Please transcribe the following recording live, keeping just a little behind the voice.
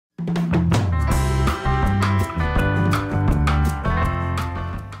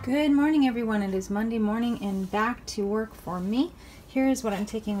Good morning, everyone. It is Monday morning and back to work for me. Here is what I'm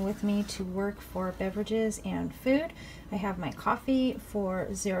taking with me to work for beverages and food. I have my coffee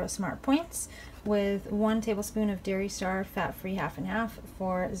for 0 smart points with 1 tablespoon of Dairy Star fat-free half and half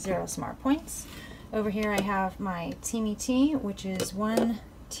for 0 smart points. Over here I have my Teamy tea, which is 1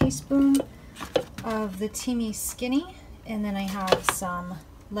 teaspoon of the Teamy Skinny, and then I have some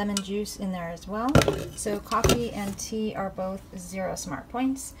lemon juice in there as well. So coffee and tea are both 0 smart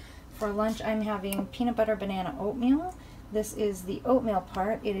points. For lunch I'm having peanut butter banana oatmeal. This is the oatmeal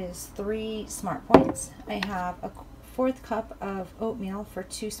part. It is 3 smart points. I have a 1/4 cup of oatmeal for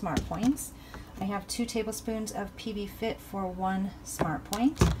 2 smart points. I have 2 tablespoons of PB Fit for 1 smart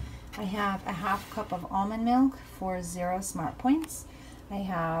point. I have a 1/2 cup of almond milk for 0 smart points. I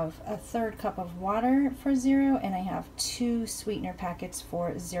have a 1/3 cup of water for 0, and I have 2 sweetener packets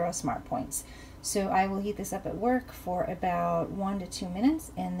for 0 smart points. So I will heat this up at work for about 1 to 2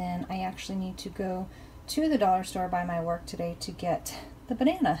 minutes, and then I actually need to go to the dollar store by my work today to get the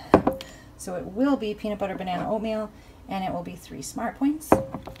banana. So it will be peanut butter banana oatmeal, and it will be 3 smart points.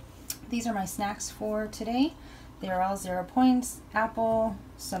 These are my snacks for today. They are all 0 points, apple,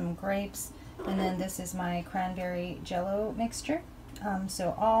 some grapes, and then this is my cranberry jello mixture.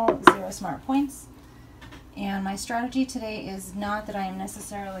 So all 0 smart points. And my strategy today is not that I am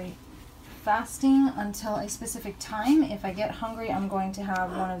necessarily fasting until a specific time. If I get hungry, I'm going to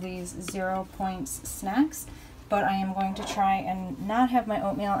have one of these 0 points snacks, but I am going to try and not have my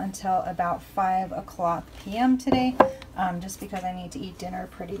oatmeal until about 5 p.m. today, just because I need to eat dinner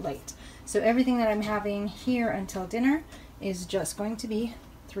pretty late. So everything that I'm having here until dinner is just going to be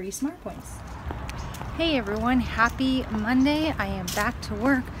 3 smart points. Hey everyone, happy Monday. I am back to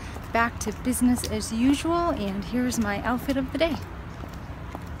work, back to business as usual, and here's my outfit of the day.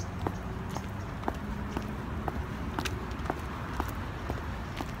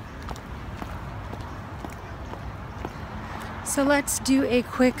 So let's do a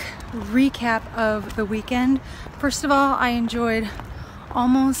quick recap of the weekend. First of all, I enjoyed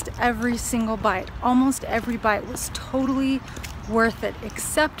almost every single bite. Almost every bite was totally worth it,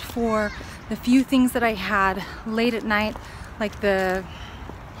 except for the few things that I had late at night, like the,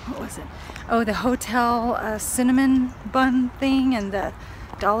 what was it? Oh, the hotel cinnamon bun thing and the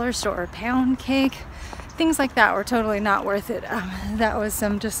dollar store pound cake. Things like that were totally not worth it. That was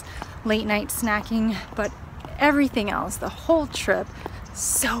some just late night snacking, but everything else, the whole trip,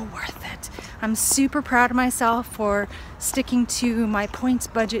 so worth it. I'm super proud of myself for sticking to my points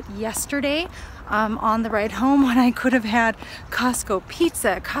budget yesterday. On the ride home, when I could have had Costco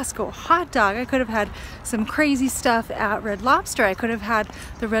pizza, Costco hot dog, I could have had some crazy stuff at Red Lobster, I could have had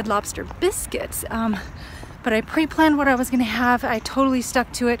the Red Lobster biscuits, but I pre-planned what I was going to have. I totally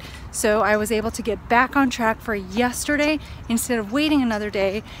stuck to it, so I was able to get back on track for yesterday instead of waiting another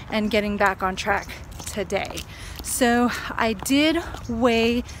day and getting back on track today. So I did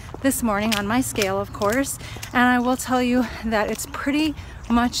weigh this morning on my scale, of course, and I will tell you that it's pretty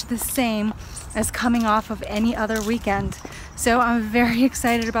much the same as coming off of any other weekend. So I'm very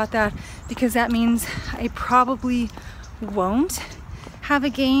excited about that, because that means I probably won't have a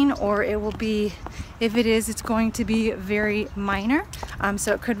gain, or it will be, if it is, it's going to be very minor.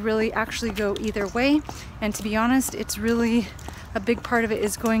 So it could really actually go either way. And to be honest, it's really, a big part of it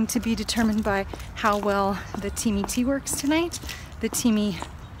is going to be determined by how well the Teamy tea works tonight, the Teamy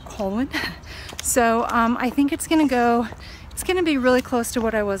colon. So I think it's gonna go, it's gonna be really close to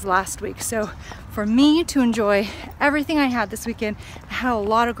what I was last week. So for me to enjoy everything I had this weekend, I had a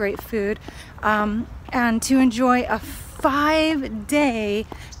lot of great food, and to enjoy a 5-day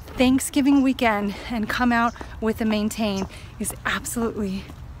Thanksgiving weekend and come out with a maintain is absolutely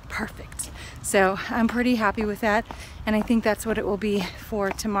perfect. So I'm pretty happy with that, and I think that's what it will be for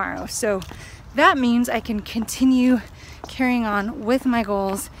tomorrow. So that means I can continue carrying on with my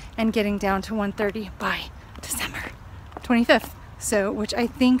goals and getting down to 130 by December 25th. So, which I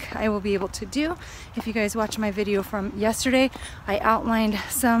think I will be able to do. If you guys watch my video from yesterday, I outlined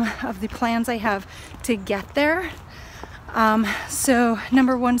some of the plans I have to get there. So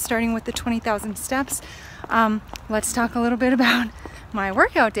number 1, starting with the 20,000 steps, let's talk a little bit about my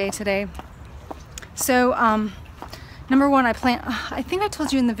workout day today. So number 1, I think I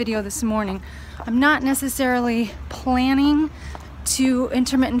told you in the video this morning, I'm not necessarily planning to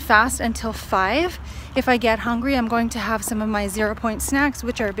intermittent fast until 5. If I get hungry, I'm going to have some of my 0 point snacks,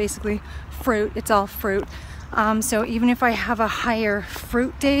 which are basically fruit. It's all fruit. So even if I have a higher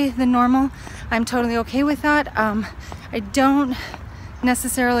fruit day than normal, I'm totally okay with that. I don't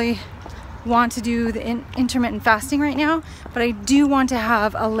necessarily want to do the intermittent fasting right now, but I do want to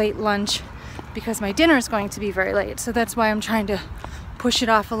have a late lunch because my dinner is going to be very late. So that's why I'm trying to push it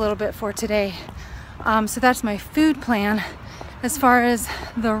off a little bit for today. So that's my food plan. As far as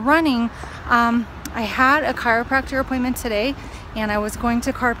the running, I had a chiropractor appointment today and I was going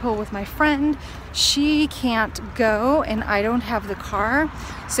to carpool with my friend. She can't go and I don't have the car.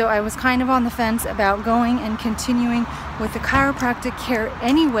 So I was kind of on the fence about going and continuing with the chiropractic care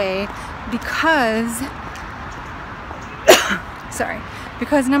anyway because,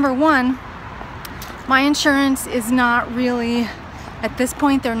 because number one, my insurance is not really, at this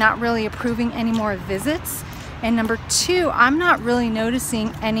point, they're not really approving any more visits. And number two, I'm not really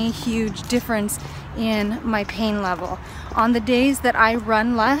noticing any huge difference in my pain level. On the days that I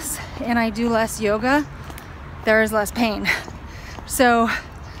run less and I do less yoga, there is less pain. So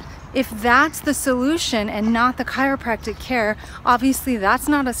if that's the solution and not the chiropractic care, obviously that's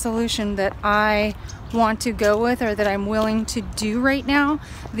not a solution that I want to go with or that I'm willing to do right now.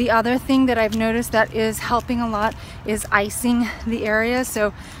 The other thing that I've noticed that is helping a lot is icing the area.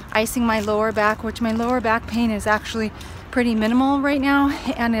 So icing my lower back, which my lower back pain is actually pretty minimal right now,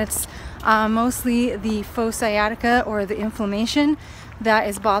 and it's mostly the faux sciatica or the inflammation that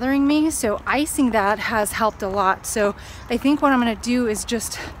is bothering me. So icing that has helped a lot. So I think what I'm going to do is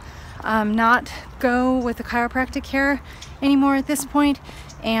just not go with the chiropractic care anymore at this point,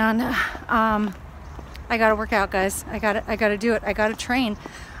 and I gotta work out, guys. I gotta do it. I gotta train.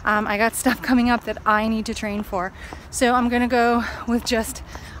 I got stuff coming up that I need to train for. So I'm gonna go with just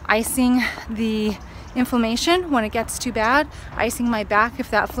icing the inflammation when it gets too bad, icing my back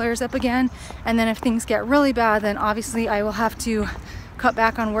if that flares up again, and then if things get really bad, then obviously I will have to cut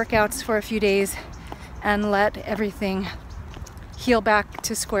back on workouts for a few days and let everything heal back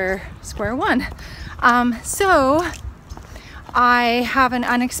to square one. So I have an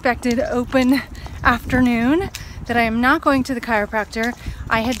unexpected open afternoon that I am not going to the chiropractor.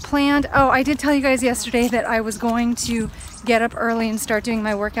 I had planned, I did tell you guys yesterday that I was going to get up early and start doing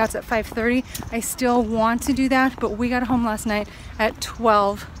my workouts at 5:30. I still want to do that, but we got home last night at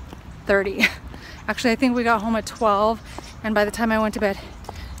 12:30. Actually, I think we got home at 12, and by the time I went to bed,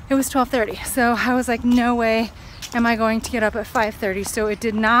 it was 12:30. So I was like, no way am I going to get up at 5:30. So it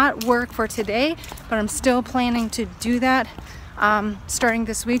did not work for today, but I'm still planning to do that starting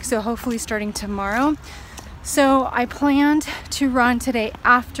this week, so hopefully starting tomorrow. So I planned to run today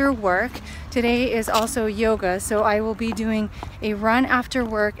after work. Today is also yoga, so I will be doing a run after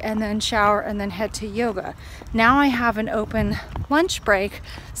work and then shower and then head to yoga. Now I have an open lunch break,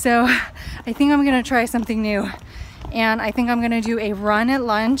 so I think I'm gonna try something new. And I think I'm gonna do a run at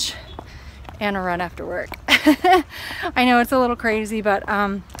lunch and a run after work. I know it's a little crazy, but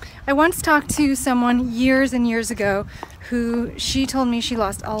I once talked to someone years and years ago who she told me she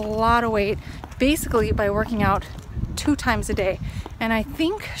lost a lot of weight basically by working out 2 times a day. And I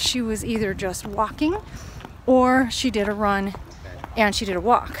think she was either just walking or she did a run and she did a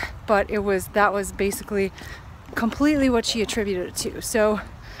walk. But that was basically completely what she attributed it to. So,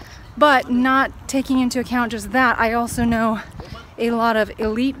 but not taking into account just that, I also know a lot of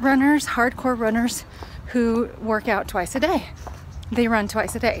elite runners, hardcore runners who work out twice a day. They run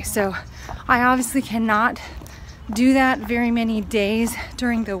twice a day. So I obviously cannot do that very many days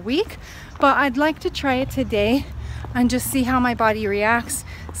during the week, but I'd like to try it today and just see how my body reacts,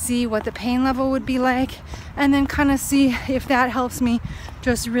 see what the pain level would be like, and then kind of see if that helps me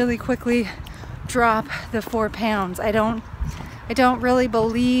just really quickly drop the 4 pounds. I don't really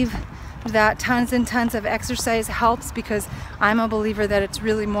believe that tons and tons of exercise helps, because I'm a believer that it's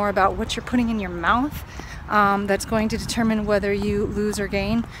really more about what you're putting in your mouth that's going to determine whether you lose or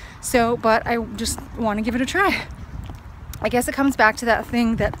gain. So, but I just want to give it a try. I guess it comes back to that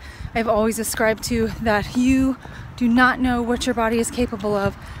thing that I've always ascribed to, that you do not know what your body is capable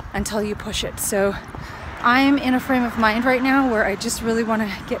of until you push it. So I'm in a frame of mind right now where I just really want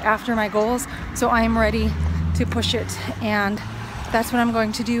to get after my goals, so I'm ready to push it, and that's what I'm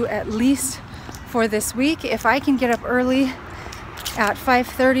going to do at least for this week. If I can get up early at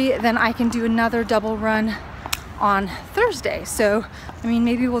 5:30, then I can do another double run on Thursday. So I mean,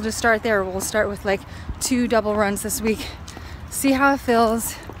 maybe we'll just start there. We'll start with like 2 double runs this week, see how it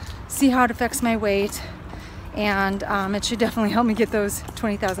feels, see how it affects my weight, and it should definitely help me get those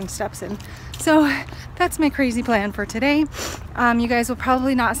 20,000 steps in. So that's my crazy plan for today. You guys will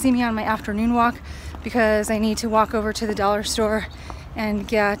probably not see me on my afternoon walk because I need to walk over to the dollar store and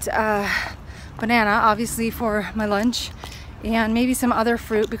get banana, obviously, for my lunch, and maybe some other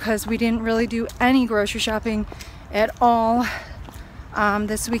fruit, because we didn't really do any grocery shopping at all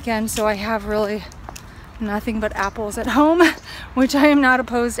this weekend. So I have really nothing but apples at home, which I am not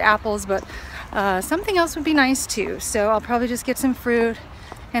opposed to apples, but something else would be nice too. So I'll probably just get some fruit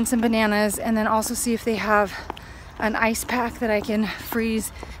and some bananas, and then also see if they have an ice pack that I can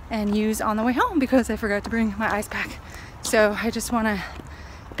freeze and use on the way home because I forgot to bring my ice pack. So I just want to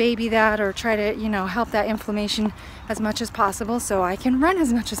baby that, or try to, you know, help that inflammation as much as possible so I can run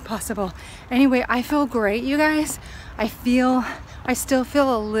as much as possible. Anyway, I feel great, you guys. I still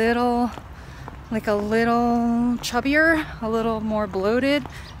feel a little chubbier, a little more bloated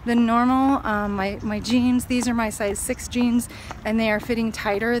than normal. My jeans, these are my size 6 jeans, and they are fitting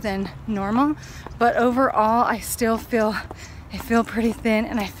tighter than normal. But overall, I feel pretty thin,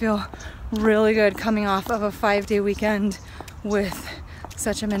 and I feel really good coming off of a 5-day weekend with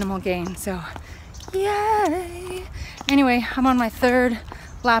such a minimal gain. So yay! Anyway, I'm on my 3rd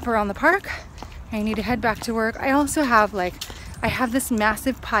lap around the park. I need to head back to work. I also have I have this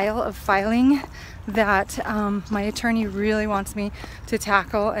massive pile of filing that my attorney really wants me to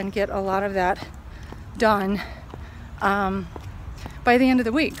tackle and get a lot of that done by the end of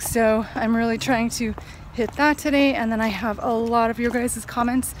the week. So I'm really trying to hit that today, and then I have a lot of your guys'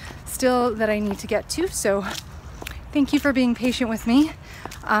 comments still that I need to get to. So thank you for being patient with me.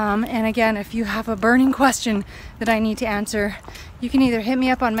 And again, if you have a burning question that I need to answer, you can either hit me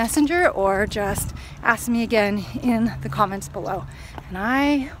up on Messenger or just ask me again in the comments below, and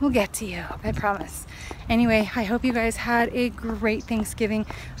I will get to you, I promise. Anyway, I hope you guys had a great Thanksgiving.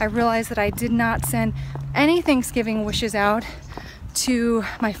 I realized that I did not send any Thanksgiving wishes out to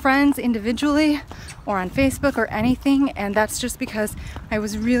my friends individually or on Facebook or anything, and that's just because I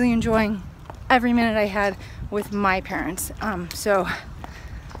was really enjoying every minute I had with my parents. So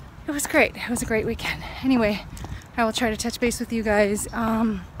it was great. It was a great weekend. Anyway, I will try to touch base with you guys,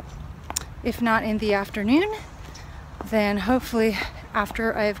 if not in the afternoon, then hopefully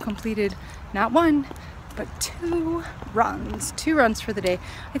after I have completed not 1, but 2 runs. 2 runs for the day.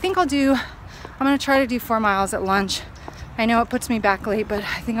 I'm gonna try to do 4 miles at lunch. I know it puts me back late, but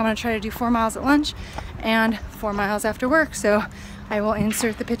I think I'm gonna try to do 4 miles at lunch and 4 miles after work. So I will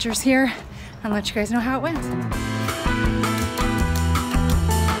insert the pictures here and let you guys know how it went.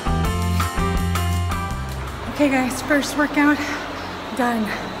 Okay guys, first workout done.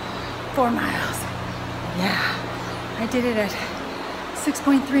 4 miles. Yeah, I did it at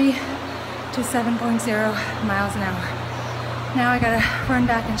 6.3 to 7.0 miles an hour. Now I gotta run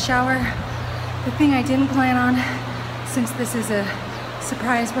back and shower. The thing I didn't plan on, since this is a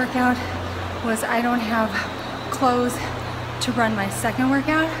surprise workout, was I don't have clothes to run my second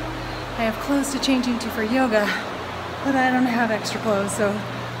workout. I have clothes to change into for yoga, but I don't have extra clothes, so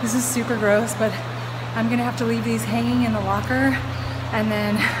this is super gross, but I'm gonna have to leave these hanging in the locker and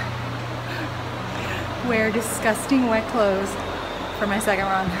then wear disgusting wet clothes for my second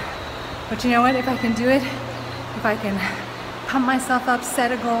run. But you know what, if I can do it, if I can pump myself up,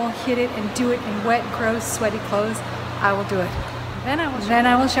 set a goal, hit it, and do it in wet, gross, sweaty clothes, I will do it. Then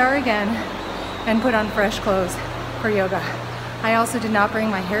I will shower again and put on fresh clothes for yoga. I also did not bring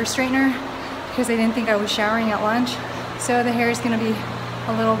my hair straightener because I didn't think I was showering at lunch, so the hair is gonna be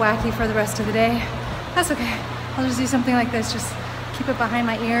a little wacky for the rest of the day. That's okay. I'll just do something like this, just keep it behind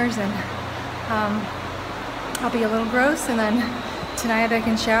my ears, and I'll be a little gross, and then tonight I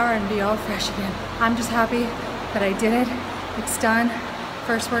can shower and be all fresh again. I'm just happy that I did it. It's done.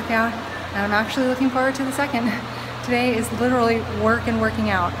 First workout, and I'm actually looking forward to the second. Today is literally work and working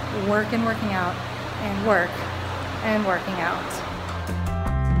out, work and working out, and work and working out.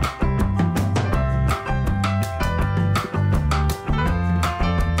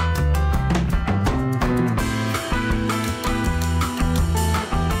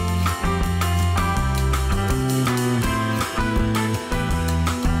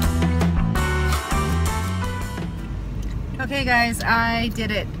 Okay guys, I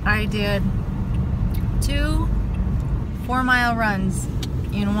did it. I did 2 4-mile runs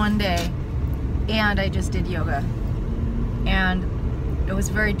in one day, and I just did yoga, and it was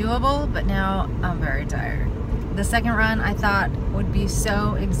very doable, but now I'm very tired. The second run I thought would be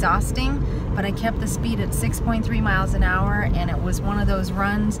so exhausting, but I kept the speed at 6.3 miles an hour, and it was one of those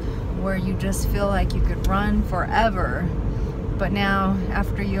runs where you just feel like you could run forever. But now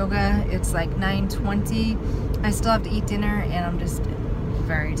after yoga it's like 9:20. I still have to eat dinner, and I'm just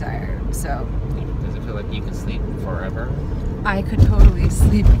very tired. So does it feel like you can sleep forever? I could totally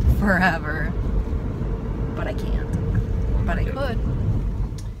sleep forever, but I can't. But I could.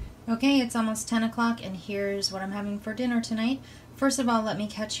 Okay, it's almost 10 o'clock, and here's what I'm having for dinner tonight. First of all, let me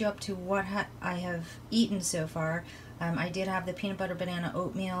catch you up to what I have eaten so far. I did have the peanut butter banana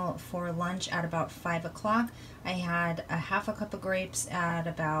oatmeal for lunch at about 5 o'clock. I had a half a cup of grapes at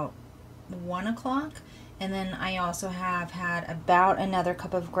about 1 o'clock. And then I also have had about another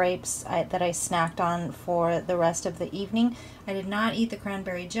cup of grapes that I snacked on for the rest of the evening. I did not eat the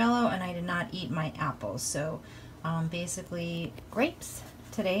cranberry jello, and I did not eat my apples. So basically grapes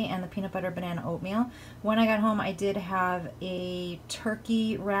today and the peanut butter banana oatmeal. When I got home, I did have a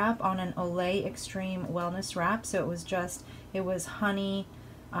turkey wrap on an Olay Extreme Wellness wrap. So it was honey,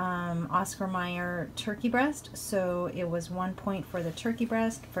 Oscar Mayer turkey breast. So it was 1 point for the turkey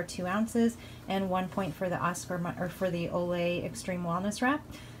breast for 2 ounces and 1 point for the Olay Extreme Wellness wrap.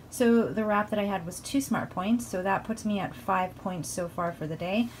 So the wrap that I had was 2 smart points. So that puts me at 5 points so far for the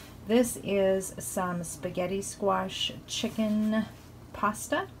day. This is some spaghetti squash chicken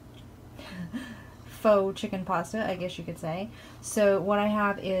pasta. Faux chicken pasta, I guess you could say. So what I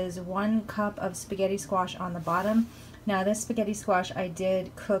have is 1 cup of spaghetti squash on the bottom. Now this spaghetti squash I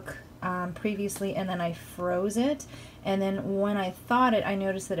did cook previously, and then I froze it, and then when I thawed it, I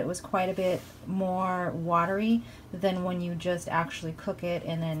noticed that it was quite a bit more watery than when you just actually cook it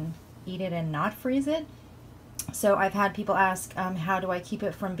and then eat it and not freeze it. So I've had people ask, how do I keep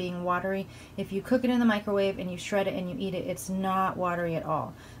it from being watery? If you cook it in the microwave and you shred it and you eat it, it's not watery at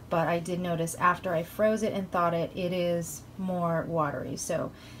all. But I did notice after I froze it and thawed it, it is more watery.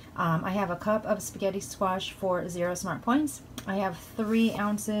 So I have a cup of spaghetti squash for 0 smart points. I have 3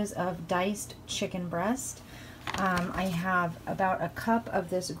 ounces of diced chicken breast. I have about a cup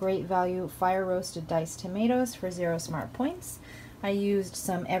of this Great Value fire roasted diced tomatoes for 0 smart points. I used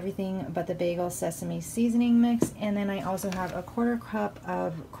some Everything But the Bagel sesame seasoning mix, and then I also have a 1/4 cup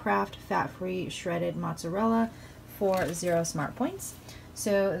of Kraft fat-free shredded mozzarella for 0 smart points.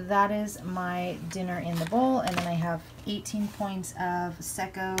 So that is my dinner in the bowl, and then I have 18 points of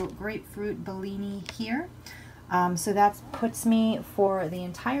Secco grapefruit Bellini here. So that puts me for the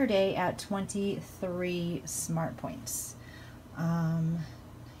entire day at 23 smart points.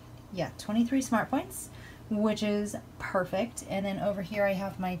 Yeah, 23 smart points, which is perfect. And then over here I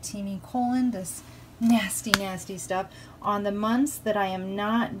have my Teamy Colon, this nasty, nasty stuff. On the months that I am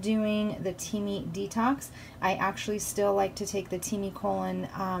not doing the Teamy Detox, I actually still like to take the Teamy Colon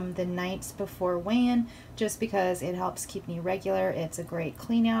the nights before weigh-in, just because it helps keep me regular. It's a great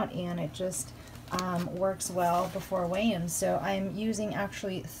clean out, and it just works well before weigh-in. So I'm using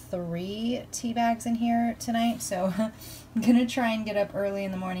actually 3 tea bags in here tonight. So I'm gonna try and get up early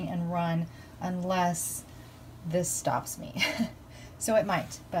in the morning and run, unless this stops me. So it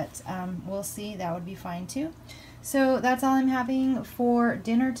might, but we'll see. That would be fine too. So that's all I'm having for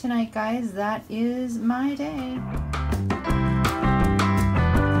dinner tonight, guys. That is my day.